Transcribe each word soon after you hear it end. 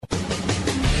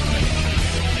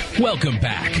Welcome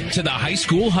back to the High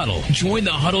School Huddle. Join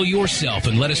the huddle yourself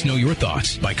and let us know your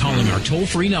thoughts by calling our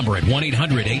toll-free number at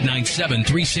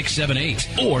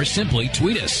 1-800-897-3678 or simply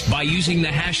tweet us by using the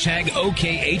hashtag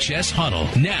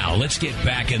OKHSHuddle. Now let's get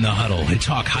back in the huddle and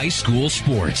talk high school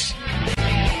sports.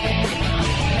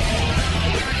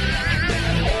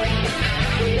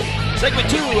 Segment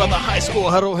 2 of the High School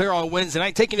Huddle here on Wednesday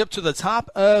night, taking you up to the top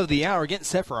of the hour, getting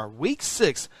set for our Week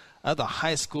 6 of the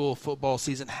high school football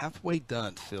season. Halfway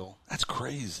done, Phil. That's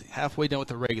crazy. Halfway done with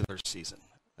the regular season.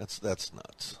 That's nuts.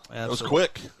 Absolutely. That was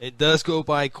quick. It does go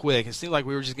by quick. It seemed like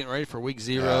we were just getting ready for Week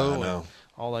 0 and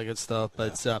all that good stuff.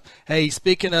 But, hey,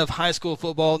 speaking of high school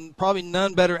football, probably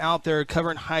none better out there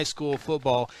covering high school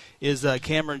football is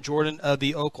Cameron Jordan of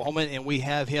the Oklahoman, and we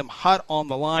have him hot on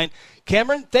the line.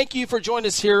 Cameron, thank you for joining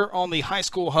us here on the High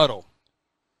School Huddle.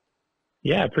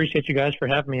 Yeah, I appreciate you guys for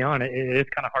having me on. It is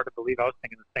kind of hard to believe. I was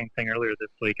thinking the same thing earlier this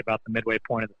week about the midway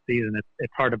point of the season.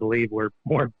 It's hard to believe we're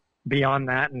more beyond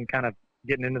that and kind of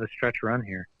getting into the stretch run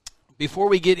here. Before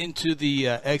we get into the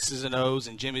X's and O's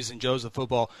and Jimmy's and Joe's of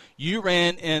football, you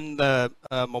ran in the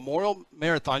Memorial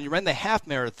Marathon. You ran the half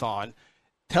marathon.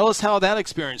 Tell us how that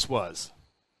experience was.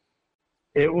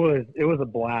 It was a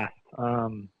blast.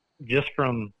 Just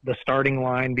from the starting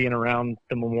line, being around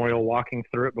the memorial, walking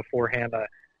through it beforehand,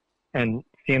 and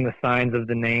seeing the signs of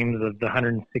the names of the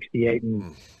 168,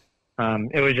 and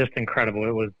it was just incredible.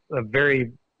 It was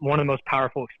one of the most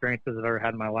powerful experiences I've ever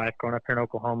had in my life. Growing up here in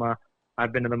Oklahoma,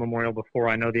 I've been to the memorial before.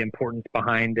 I know the importance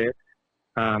behind it,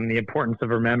 the importance of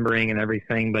remembering and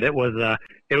everything. But it was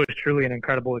truly an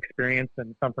incredible experience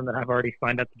and something that I've already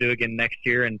signed up to do again next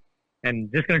year, and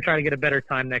just going to try to get a better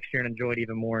time next year and enjoy it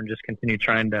even more, and just continue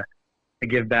trying to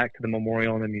give back to the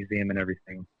memorial and the museum and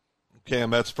everything.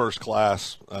 Cam, that's first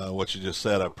class, what you just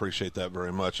said. I appreciate that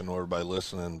very much. I know everybody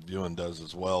listening and viewing does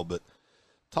as well. But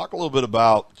talk a little bit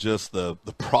about just the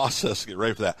process to get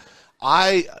ready for that.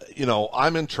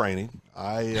 I'm in training.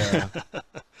 I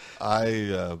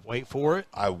wait for it.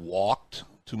 I walked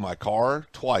to my car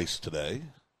twice today.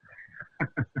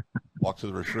 Walked to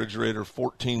the refrigerator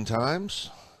 14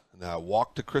 times. And I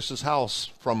walked to Chris's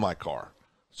house from my car.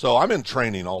 So I'm in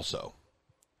training also.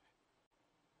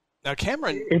 Now,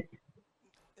 Cameron,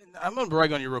 I'm going to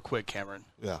brag on you real quick, Cameron.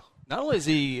 Yeah. Not only is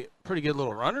he a pretty good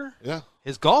little runner,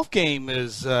 his golf game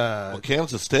is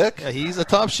Cam's a stick. Yeah, he's a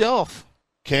top shelf.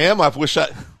 Cam, I wish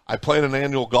I played an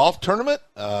annual golf tournament.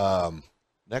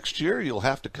 Next year, you'll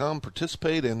have to come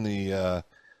participate in the a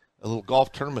little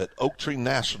golf tournament, Oak Tree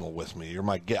National, with me. You're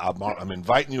my guest. I'm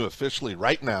inviting you officially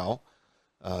right now.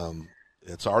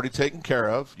 It's already taken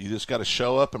care of. You just got to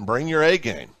show up and bring your A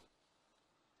game.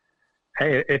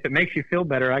 Hey, if it makes you feel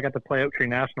better, I got to play Oak Tree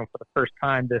National for the first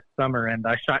time this summer, and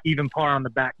I shot even par on the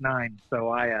back nine. So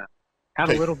I have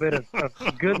a little bit of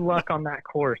good luck on that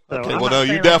course. So okay, well, no,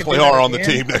 you definitely are on the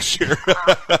team next year.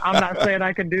 I'm not saying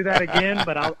I can do that again,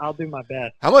 but I'll do my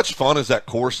best. How much fun is that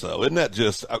course, though? Isn't that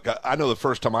just – I know the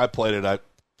first time I played it,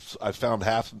 I found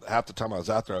half the time I was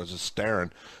out there, I was just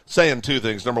staring, saying two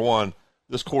things. Number one,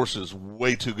 this course is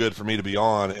way too good for me to be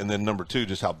on, and then number two,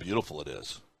 just how beautiful it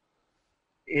is.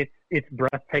 It's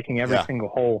breathtaking every single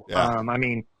hole. Yeah. I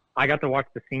mean, I got to watch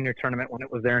the senior tournament when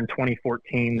it was there in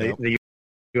 2014, the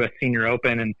U.S. Senior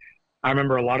Open, and I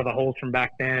remember a lot of the holes from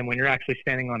back then. When you're actually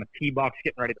standing on a tee box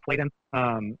getting ready to play them,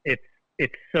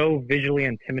 it's so visually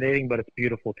intimidating, but it's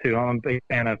beautiful too. I'm a big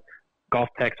fan of golf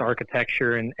text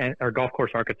architecture or golf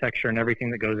course architecture and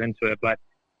everything that goes into it. But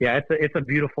yeah, it's a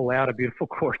beautiful layout, a beautiful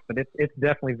course, but it's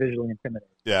definitely visually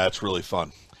intimidating. Yeah, it's really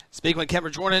fun. Speaking with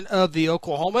Cameron Jordan of the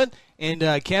Oklahoman,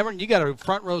 and Cameron, you got a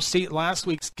front row seat last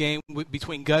week's game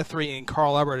between Guthrie and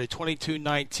Carl Albert, a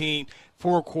 22-19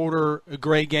 four-quarter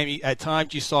great game. At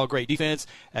times you saw great defense,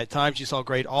 at times you saw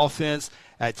great offense,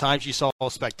 at times you saw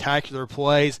spectacular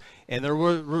plays, and there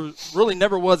really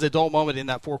never was a dull moment in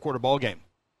that four-quarter ball game.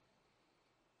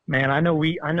 Man, I know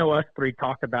us three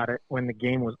talked about it when the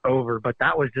game was over, but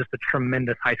that was just a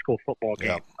tremendous high school football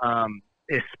game. Yeah.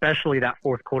 Especially that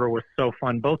fourth quarter was so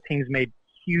fun. Both teams made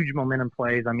huge momentum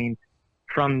plays. I mean,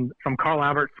 from Carl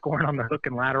Albert scoring on the hook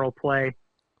and lateral play,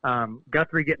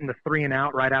 Guthrie getting the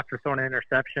 3-and-out right after throwing an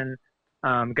interception,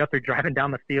 Guthrie driving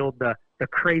down the field, the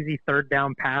crazy third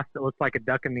down pass that looked like a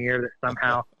duck in the air that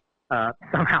somehow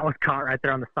was caught right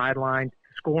there on the sideline,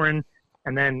 scoring,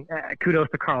 and then kudos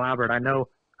to Carl Albert. I know,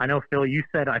 Phil, you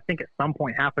said, I think at some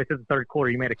point halfway through the third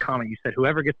quarter, you made a comment. You said,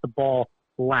 whoever gets the ball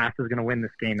last is going to win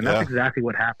this game. And that's exactly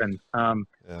what happened.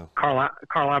 Carl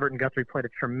Albert and Guthrie played a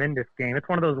tremendous game. It's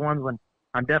one of those ones when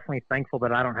I'm definitely thankful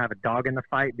that I don't have a dog in the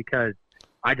fight, because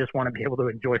I just want to be able to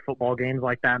enjoy football games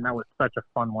like that. And that was such a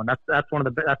fun one. That's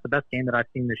the best game that I've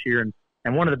seen this year. And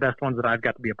and one of the best ones that I've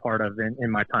got to be a part of in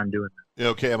my time doing this. You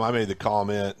know, Cam, I made the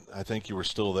comment, I think you were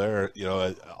still there, you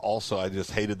know, also I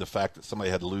just hated the fact that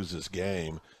somebody had to lose this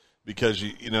game because,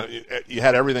 you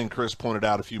had everything Chris pointed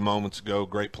out a few moments ago,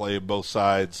 great play of both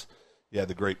sides. You had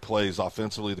the great plays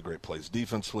offensively, the great plays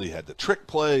defensively, you had the trick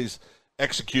plays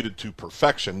executed to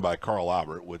perfection by Carl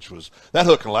Albert, which was – that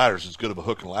hook and ladder is as good of a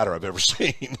hook and ladder I've ever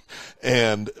seen.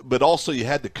 But also you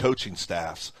had the coaching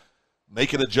staffs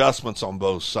making adjustments on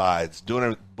both sides,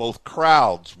 doing it. Both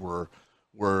crowds were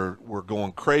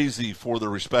going crazy for the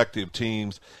respective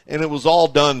teams, and it was all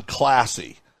done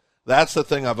classy. That's the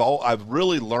thing I've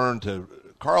really learned to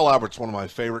 – Carl Albert's one of my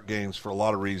favorite games for a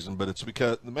lot of reasons, but it's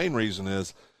because – the main reason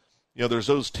is – there's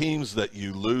those teams that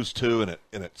you lose to and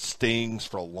it stings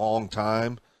for a long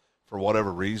time for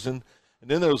whatever reason.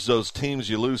 And then there's those teams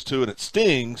you lose to and it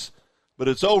stings, but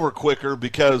it's over quicker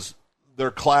because they're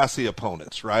classy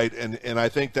opponents, right? And I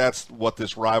think that's what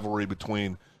this rivalry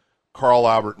between Carl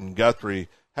Albert and Guthrie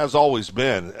has always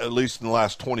been, at least in the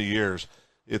last 20 years.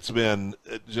 It's been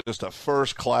just a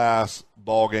first-class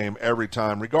ball game every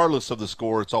time. Regardless of the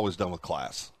score, it's always done with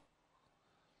class.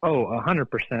 Oh, 100%.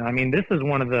 I mean, this is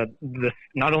one of the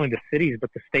not only the city's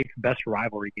but the state's best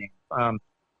rivalry games.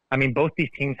 I mean, both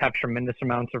these teams have tremendous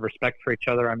amounts of respect for each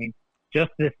other. I mean, just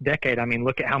this decade, I mean,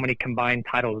 look at how many combined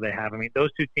titles they have. I mean,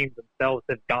 those two teams themselves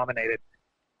have dominated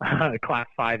Class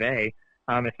 5A,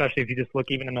 especially if you just look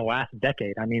even in the last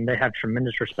decade. I mean, they have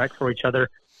tremendous respect for each other.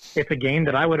 It's a game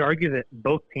that I would argue that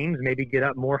both teams maybe get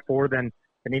up more for than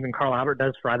even Carl Albert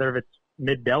does for either of its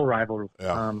Mid-Del rivalry.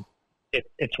 Yeah.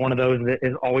 It's one of those that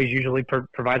is always usually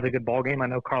provides a good ball game. I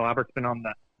know Carl Albert's been on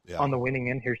the winning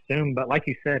end here soon, but like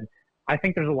you said, I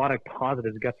think there's a lot of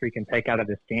positives Guthrie can take out of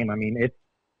this game. I mean,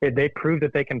 they proved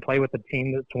that they can play with a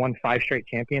team that's won 5 straight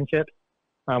championships.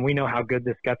 We know how good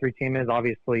this Guthrie team is.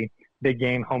 Obviously, big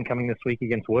game homecoming this week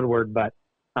against Woodward, but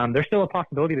there's still a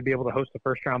possibility to be able to host a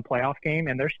first-round playoff game,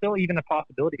 and there's still even a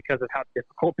possibility because of how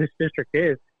difficult this district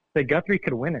is that Guthrie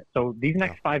could win it. So these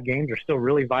next 5 games are still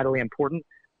really vitally important.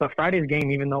 But Friday's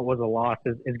game, even though it was a loss,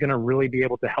 is going to really be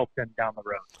able to help them down the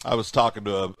road. I was talking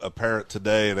to a parent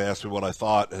today and asked me what I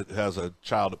thought. It has a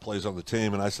child that plays on the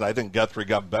team, and I said I think Guthrie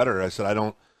got better. I said I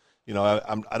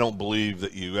don't believe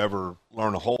that you ever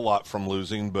learn a whole lot from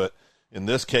losing, but in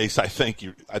this case, I think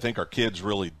our kids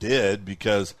really did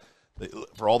because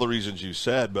for all the reasons you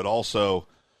said, but also,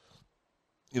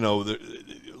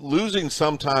 losing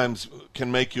sometimes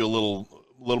can make you a little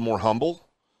more humble.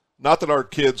 Not that our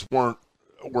kids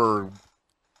were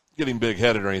getting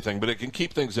big-headed or anything, but it can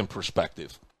keep things in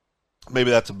perspective. Maybe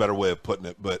that's a better way of putting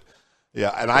it. But, yeah,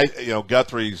 and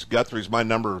Guthrie's my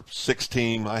number 6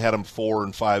 team. I had them 4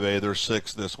 in 5A. They're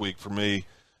 6 this week for me.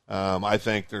 I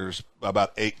think there's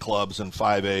about 8 clubs in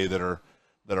 5A that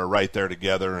are right there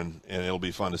together, and it'll be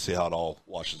fun to see how it all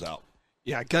washes out.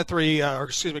 Yeah, Carl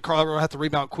Albert will have to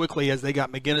rebound quickly as they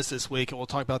got McGinnis this week, and we'll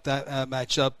talk about that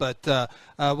matchup. But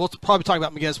we'll probably talk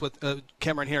about McGinnis with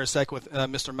Cameron here in a sec with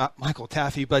Mr. Michael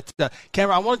Taffy. But,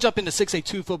 Cameron, I want to jump into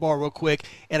 6A2 football real quick.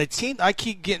 And a team I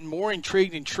keep getting more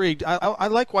intrigued. I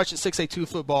like watching 6A2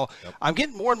 football. Yep. I'm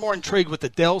getting more and more intrigued with the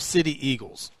Del City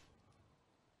Eagles.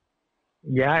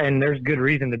 Yeah, and there's good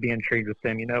reason to be intrigued with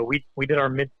them. We did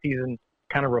our midseason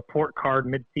kind of report card,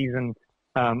 midseason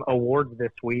awards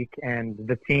this week, and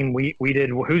the team we did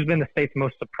who's been the state's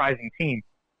most surprising team,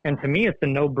 and to me it's a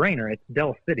no-brainer. It's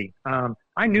Del City.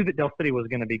 I knew that Del City was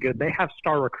going to be good. They have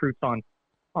star recruits on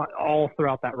all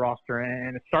throughout that roster,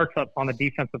 and it starts up on the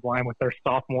defensive line with their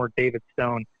sophomore David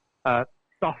Stone,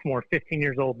 sophomore, 15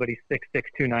 years old, but he's 6'6",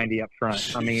 290 up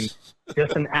front. I mean,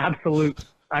 just an absolute.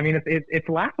 I mean, it's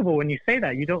laughable when you say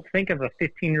that. You don't think of a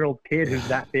 15-year-old kid who's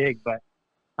that big, but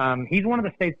he's been one of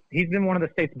the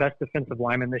state's best defensive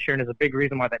linemen this year, and is a big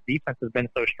reason why that defense has been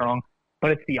so strong.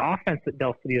 But it's the offense that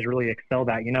Del City has really excelled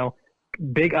at.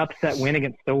 Big upset win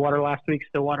against Stillwater last week.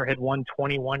 Stillwater had won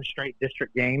 21 straight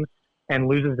district games and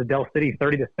loses to Del City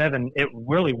 30-7. It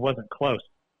really wasn't close.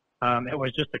 It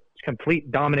was just a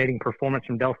complete dominating performance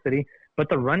from Del City. But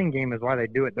the running game is why they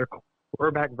do it. Their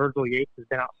quarterback, Virgil Yates, has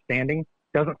been outstanding.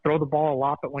 Doesn't throw the ball a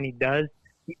lot, but when he does,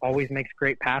 he always makes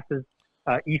great passes.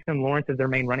 Ethan Lawrence is their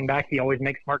main running back. He always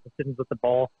makes smart decisions with the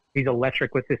ball. He's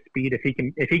electric with his speed. If he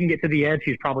can get to the edge,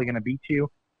 he's probably going to beat you.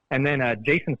 And then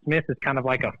Jason Smith is kind of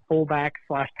like a fullback /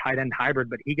 tight end hybrid,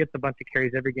 but he gets a bunch of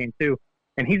carries every game too.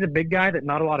 And he's a big guy that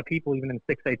not a lot of people, even in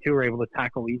 6A2, are able to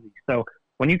tackle easy. So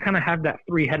when you kind of have that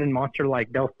 3-headed monster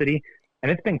like Del City,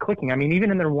 and it's been clicking. I mean,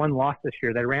 even in their one loss this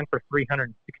year, they ran for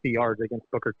 360 yards against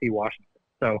Booker T. Washington.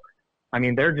 So, I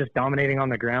mean, they're just dominating on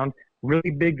the ground.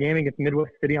 Really big game against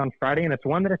Midwest City on Friday, and it's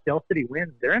one that if Del City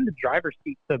wins, they're in the driver's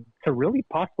seat to really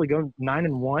possibly go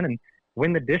 9-1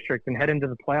 win the district and head into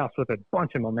the playoffs with a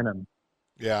bunch of momentum.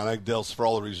 Yeah, and I think Dell's, for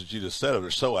all the reasons you just said,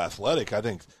 they're so athletic. I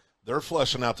think they're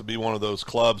fleshing out to be one of those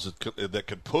clubs that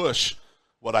could push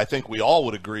what I think we all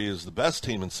would agree is the best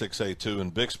team in 6A2 in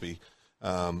Bixby.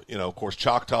 Of course,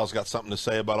 Choctaw's got something to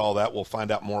say about all that. We'll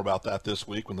find out more about that this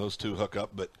week when those two hook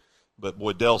up. But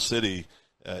boy, Dell City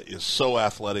is so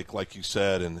athletic, like you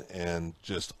said, and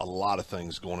just a lot of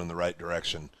things going in the right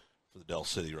direction for the Dell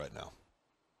City right now.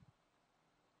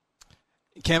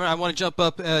 Cameron, I want to jump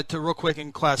up to real quick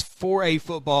in Class 4A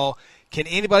football. Can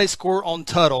anybody score on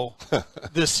Tuttle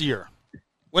this year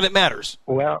when it matters?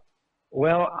 Well,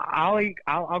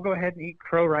 I'll go ahead and eat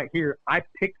crow right here. I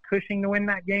picked Cushing to win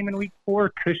that game in week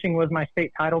 4. Cushing was my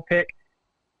state title pick.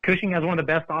 Cushing has one of the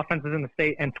best offenses in the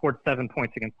state and scored 7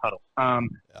 points against Tuttle.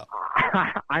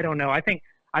 I don't know. I think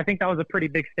that was a pretty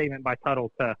big statement by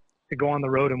Tuttle to go on the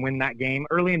road and win that game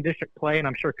early in district play, and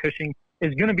I'm sure Cushing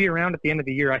is going to be around at the end of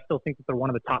the year. I still think that they're one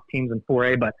of the top teams in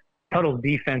 4A, but Tuttle's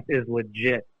defense is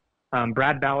legit.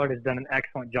 Brad Ballard has done an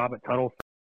excellent job at Tuttle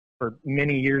for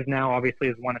many years now. Obviously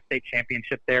has won a state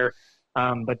championship there.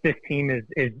 But this team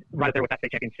is right there with that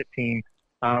state championship team.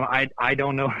 I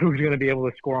don't know who's going to be able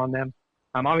to score on them.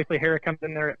 Obviously Hara comes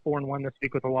in there at 4-1 this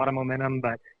week with a lot of momentum,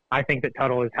 but I think that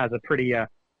Tuttle has a pretty, I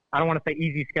don't want to say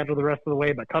easy schedule the rest of the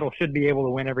way, but Tuttle should be able to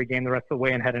win every game the rest of the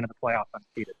way and head into the playoffs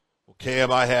undefeated. Well,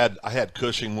 Cam, I had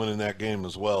Cushing winning that game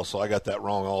as well, so I got that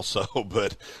wrong also,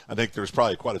 but I think there's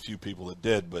probably quite a few people that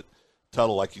did. But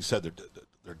Tuttle, like you said,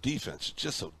 their defense is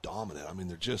just so dominant. I mean,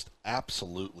 they're just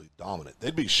absolutely dominant.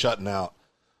 They'd be shutting out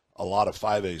a lot of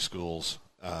 5A schools,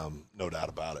 no doubt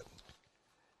about it.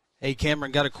 Hey,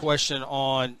 Cameron, got a question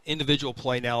on individual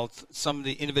play now. Some of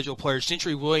the individual players.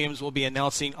 Gentry Williams will be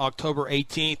announcing October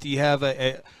 18th. Do you have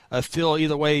a feel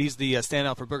either way? He's the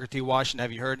standout for Booker T. Washington.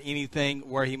 Have you heard anything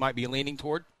where he might be leaning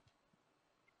toward?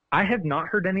 I have not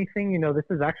heard anything. This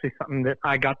is actually something that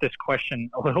I got this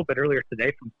question a little bit earlier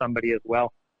today from somebody as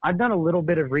well. I've done a little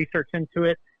bit of research into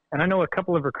it, and I know a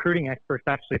couple of recruiting experts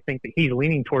actually think that he's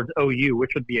leaning towards OU,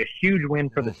 which would be a huge win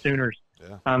for the Sooners.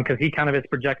 Because he kind of is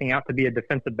projecting out to be a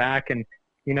defensive back. And,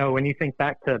 when you think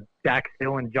back to Dax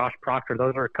Hill and Josh Proctor,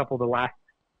 those are a couple of the last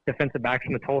defensive backs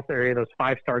from the Tulsa area, those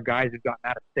 5-star guys who've gotten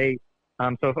out of state.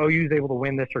 So if OU is able to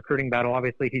win this recruiting battle,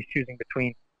 obviously he's choosing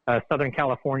between Southern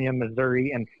California,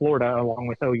 Missouri, and Florida along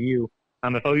with OU.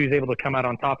 If OU is able to come out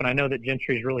on top, and I know that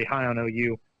Gentry is really high on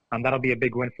OU, that'll be a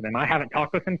big win for them. I haven't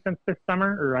talked with him since this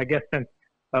summer, or I guess since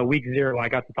week 0. I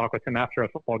got to talk with him after a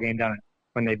football game down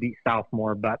when they beat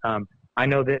Southmore. But I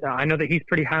know that he's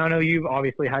pretty high on OU.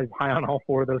 Obviously, he's high on all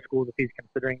 4 of those schools if he's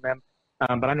considering them.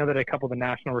 But I know that a couple of the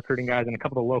national recruiting guys and a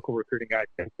couple of the local recruiting guys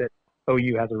think that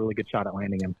OU has a really good shot at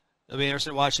landing him. It'll be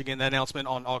interesting to watch again that announcement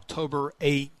on October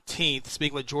 18th.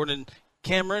 Speaking with Cameron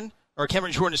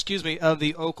Jordan, of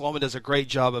the Oklahoma, does a great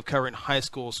job of covering high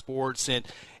school sports. And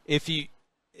if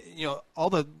all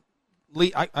the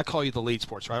lead, I call you the lead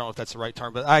sports, right? I don't know if that's the right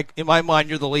term, but in my mind,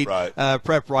 you're the lead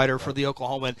prep writer for the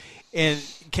Oklahoman. And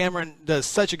Cameron does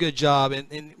such a good job.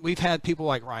 And we've had people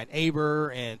like Ryan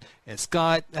Aber and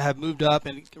Scott have moved up.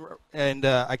 And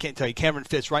I can't tell you, Cameron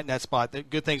fits right in that spot.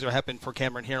 Good things are happening for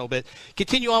Cameron here in a little bit.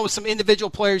 Continue on with some individual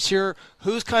players here.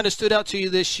 Who's kind of stood out to you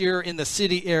this year in the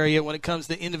city area when it comes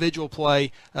to individual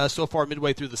play so far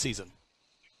midway through the season?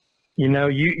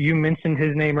 You mentioned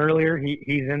his name earlier.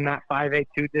 He's in that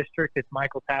 5A2 district. It's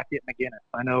Michael Taffy at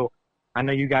McGinnis. I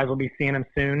know you guys will be seeing him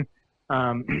soon.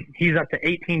 He's up to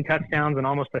 18 touchdowns and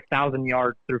almost 1,000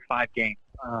 yards through 5 games.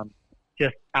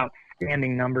 Just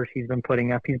outstanding numbers he's been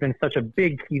putting up. He's been such a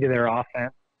big key to their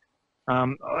offense.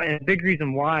 And a big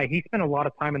reason why he spent a lot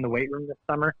of time in the weight room this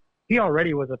summer. He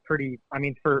already was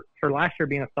for last year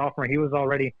being a sophomore, he was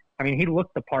already, he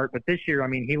looked the part, but this year,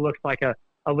 he looks like a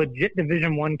legit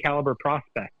Division I caliber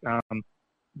prospect.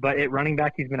 But at running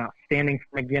back, he's been outstanding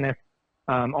for McGinnis.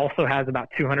 Also has about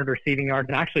 200 receiving yards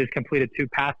and actually has completed 2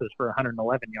 passes for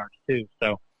 111 yards too.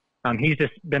 So he's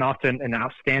just been off to an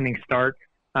outstanding start.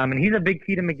 And he's a big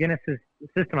key to McGinnis's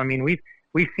system.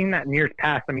 We've seen that in years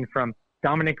past. From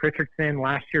Dominic Richardson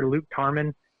last year to Luke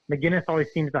Tarman, McGinnis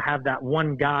always seems to have that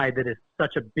one guy that is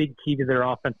such a big key to their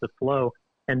offensive flow.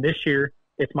 And this year,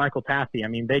 it's Michael Taffy.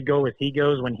 They go as he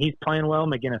goes. When he's playing well,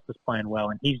 McGinnis is playing well.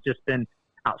 And he's just been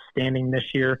outstanding this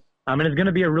year. And it's going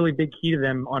to be a really big key to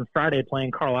them on Friday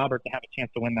playing Carl Albert to have a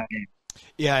chance to win that game.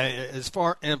 Yeah, as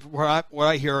far and what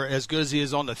I hear, as good as he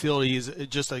is on the field, he's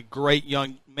just a great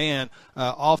young man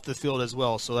off the field as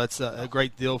well. So that's a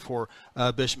great deal for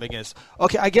Bishop McGinnis.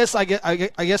 Okay, I guess I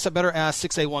better ask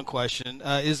 6A1 question.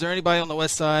 Is there anybody on the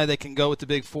west side that can go with the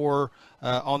Big Four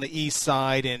on the east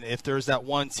side? And if there's that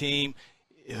one team,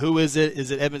 who is it? Is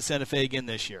it Edmond Santa Fe again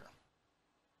this year?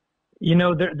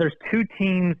 There's two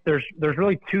teams. There's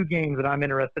really two games that I'm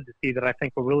interested to see that I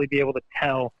think will really be able to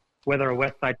tell whether a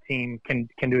West Side team can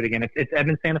do it again. It's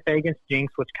Edmond Santa Fe against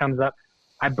Jinx, which comes up,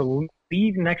 I believe,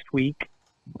 next week.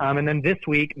 And then this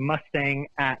week, Mustang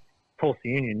at Tulsa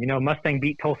Union. Mustang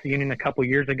beat Tulsa Union a couple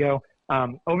years ago.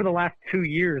 Over the last 2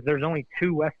 years, there's only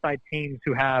two West Side teams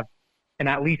who have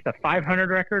at least a 500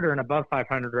 record or an above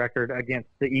 500 record against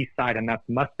the East Side, and that's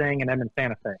Mustang and Edmond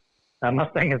Santa Fe.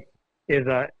 Mustang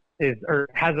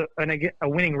has a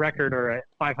winning record or a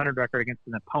 500 record against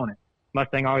an opponent.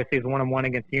 Mustang obviously is 1-1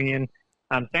 against Union.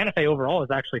 Santa Fe overall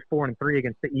is actually 4-3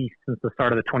 against the East since the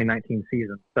start of the 2019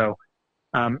 season. So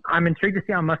I'm intrigued to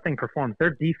see how Mustang performs.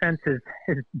 Their defense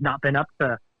has not been up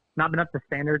to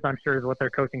standards, I'm sure, is what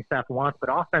their coaching staff wants. But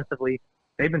offensively,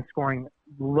 they've been scoring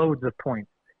loads of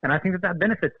points, and I think that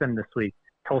benefits them this week.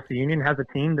 Tulsa Union has a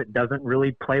team that doesn't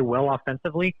really play well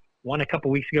offensively. Won a couple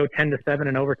weeks ago, 10-7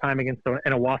 in overtime against an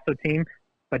Owasso team.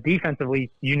 But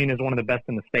defensively, Union is one of the best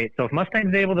in the state. So if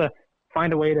Mustang's able to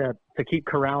find a way to keep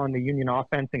corralling the Union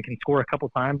offense and can score a couple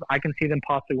times, I can see them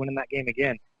possibly winning that game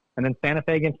again. And then Santa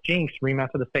Fe against Jinx, rematch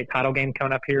of the state title game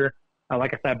coming up here.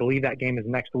 Like I said, I believe that game is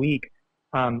next week.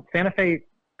 Santa Fe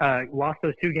lost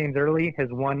those two games early, has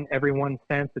won every one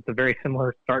since. It's a very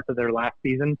similar start to their last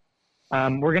season.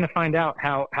 We're going to find out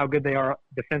how good they are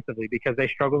defensively because they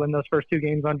struggled in those first two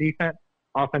games on defense.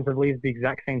 Offensively, it's the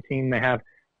exact same team. They have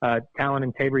Talon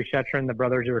and Tabry Shetron, the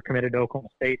brothers who are committed to Oklahoma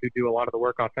State, who do a lot of the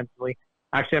work offensively.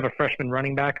 Actually have a freshman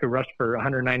running back who rushed for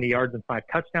 190 yards and 5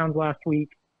 touchdowns last week.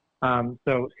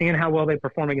 So seeing how well they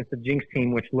perform against the Jinx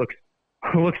team, which looks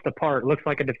the part, looks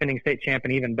like a defending state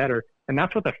champion even better. And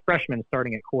that's with a freshman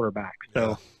starting at quarterback.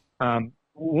 So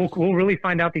we'll really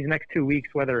find out these next 2 weeks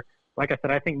whether, like I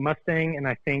said, I think Mustang and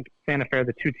I think Santa Fe are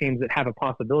the two teams that have a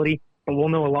possibility, but we'll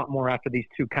know a lot more after these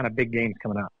two kind of big games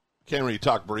coming up. Cameron, you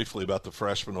talked briefly about the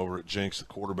freshman over at Jinx, the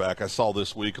quarterback. I saw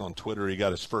this week on Twitter he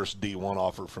got his first D1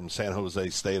 offer from San Jose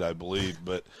State, I believe,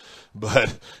 but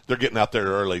they're getting out there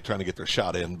early trying to get their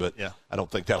shot in. But yeah, I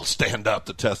don't think that'll stand up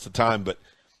the test of time.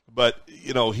 But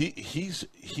he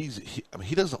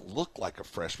doesn't look like a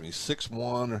freshman. He's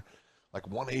 6'1", or like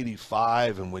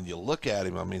 185, and when you look at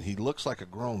him, I mean, he looks like a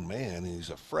grown man. And he's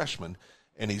a freshman,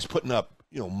 and he's putting up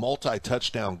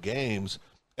multi-touchdown games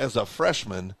as a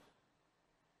freshman,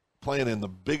 playing in the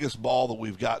biggest ball that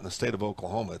we've got in the state of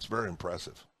Oklahoma. It's very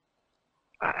impressive.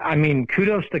 I mean,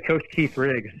 kudos to Coach Keith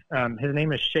Riggs. His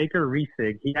name is Shaker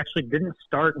Reesig. He actually didn't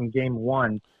start in game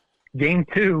 1. Game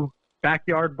 2,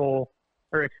 Backyard Bowl,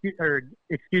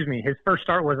 excuse me, his first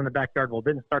start was in the Backyard Bowl.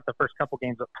 Didn't start the first couple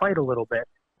games, but played a little bit.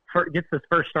 Gets his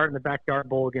first start in the Backyard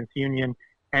Bowl against Union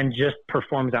and just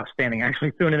performs outstanding.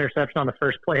 Actually threw an interception on the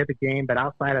first play of the game, but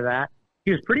outside of that,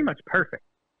 he was pretty much perfect.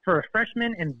 For a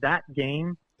freshman in that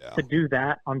game, to do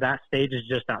that on that stage is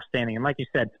just outstanding. And like you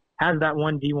said, has that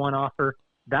one D1 offer,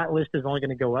 that list is only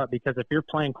going to go up because if you're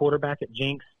playing quarterback at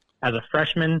Jinx as a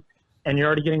freshman and you're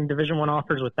already getting Division I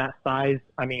offers with that size,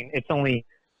 I mean, it's only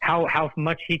how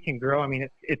much he can grow. I mean,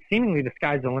 it's seemingly the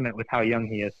sky's the limit with how young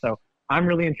he is. So I'm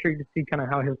really intrigued to see kind of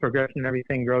how his progression and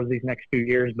everything grows these next few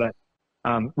years. But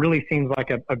really seems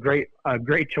like a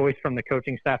great choice from the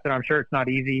coaching staff there. I'm sure it's not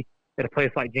easy at a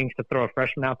place like Jinx to throw a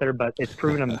freshman out there, but it's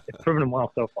proven him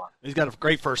well so far. He's got a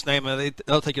great first name, and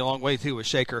they'll take you a long way, too, with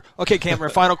Shaker. Okay, Cameron,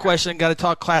 final question. Got to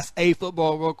talk Class A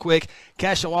football real quick.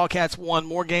 Cashion Wildcats won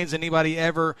more games than anybody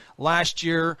ever last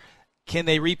year. Can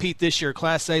they repeat this year?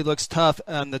 Class A looks tough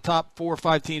on the top 4 or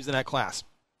 5 teams in that class.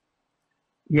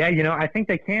 Yeah, I think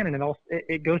they can, and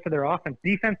it goes to their offense.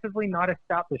 Defensively, not as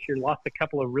stout this year. Lost a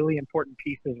couple of really important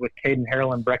pieces with Caden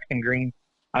Harrell and Brexton Green,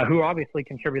 who obviously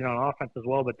contributed on offense as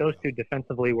well, but those two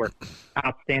defensively were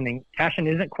outstanding. Cashion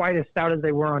isn't quite as stout as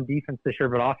they were on defense this year,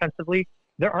 but offensively,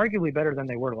 they're arguably better than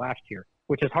they were last year,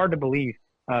 which is hard to believe.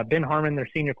 Ben Harmon, their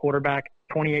senior quarterback,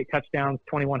 28 touchdowns,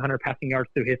 2,100 passing yards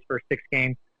through his first 6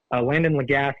 games. Landon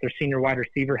Lagasse, their senior wide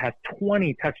receiver, has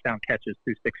 20 touchdown catches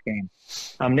through 6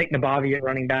 games. Nick Nabavi at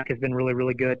running back has been really,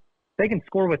 really good. They can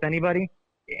score with anybody.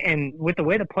 And with the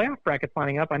way the playoff bracket's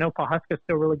lining up, I know Pawhuska's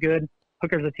still really good.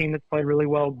 Hooker's a team that's played really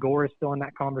well. Gore is still in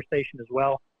that conversation as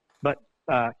well. But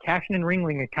Cashion and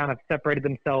Ringling have kind of separated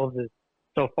themselves as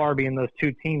so far being those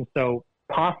two teams. So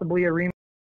possibly a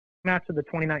rematch of the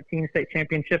 2019 state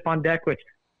championship on deck, which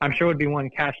I'm sure would be one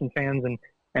Cashion fans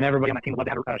and everybody on that team would love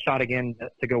to have a shot again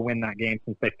to go win that game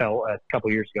since they fell a couple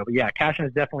years ago. But, yeah, Cashion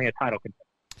is definitely a title contender.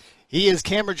 He is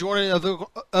Cameron Jordan of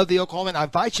the Oklahoman. I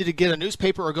invite you to get a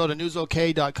newspaper or go to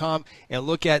newsok.com and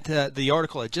look at the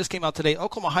article. It just came out today.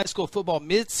 Oklahoma High School Football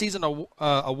Mid-Season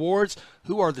Awards.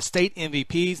 Who are the state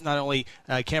MVPs? Not only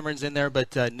Cameron's in there,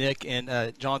 but Nick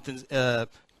and Jonathan's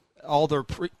all their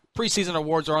preseason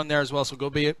awards are on there as well, so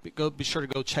be sure to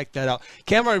go check that out.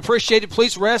 Cameron, appreciate it.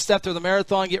 Please rest after the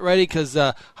marathon. Get ready because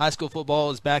high school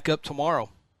football is back up tomorrow.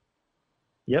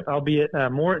 Yep, I'll be at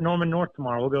Norman North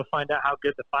tomorrow. We'll go find out how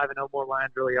good the 5-0 Moore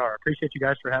Lions really are. Appreciate you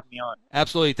guys for having me on.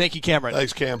 Absolutely. Thank you, Cameron.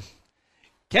 Thanks, Cam.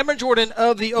 Cameron Jordan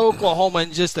of the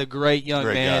Oklahoman, just a great young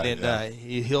man, guy, and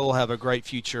he'll have a great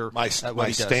future. My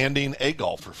standing A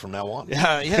golfer from now on.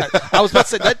 Yeah. I was about to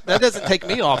say that doesn't take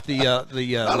me off the.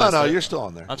 No. You're still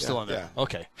on there. I'm still on there. Yeah.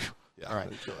 Okay. Yeah, all right.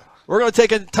 sure. We're going to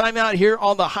take a timeout here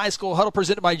on the High School Huddle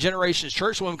presented by Generations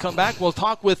Church. When we come back, we'll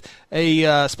talk with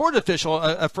a sport official,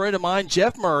 a friend of mine,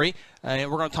 Jeff Murray,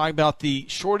 and we're going to talk about the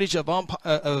shortage of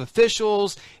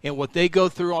officials and what they go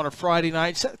through on a Friday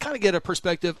night. So kind of get a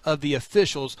perspective of the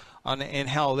officials and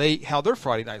how their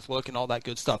Friday nights look and all that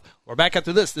good stuff. We're back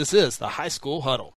after this. This is the High School Huddle.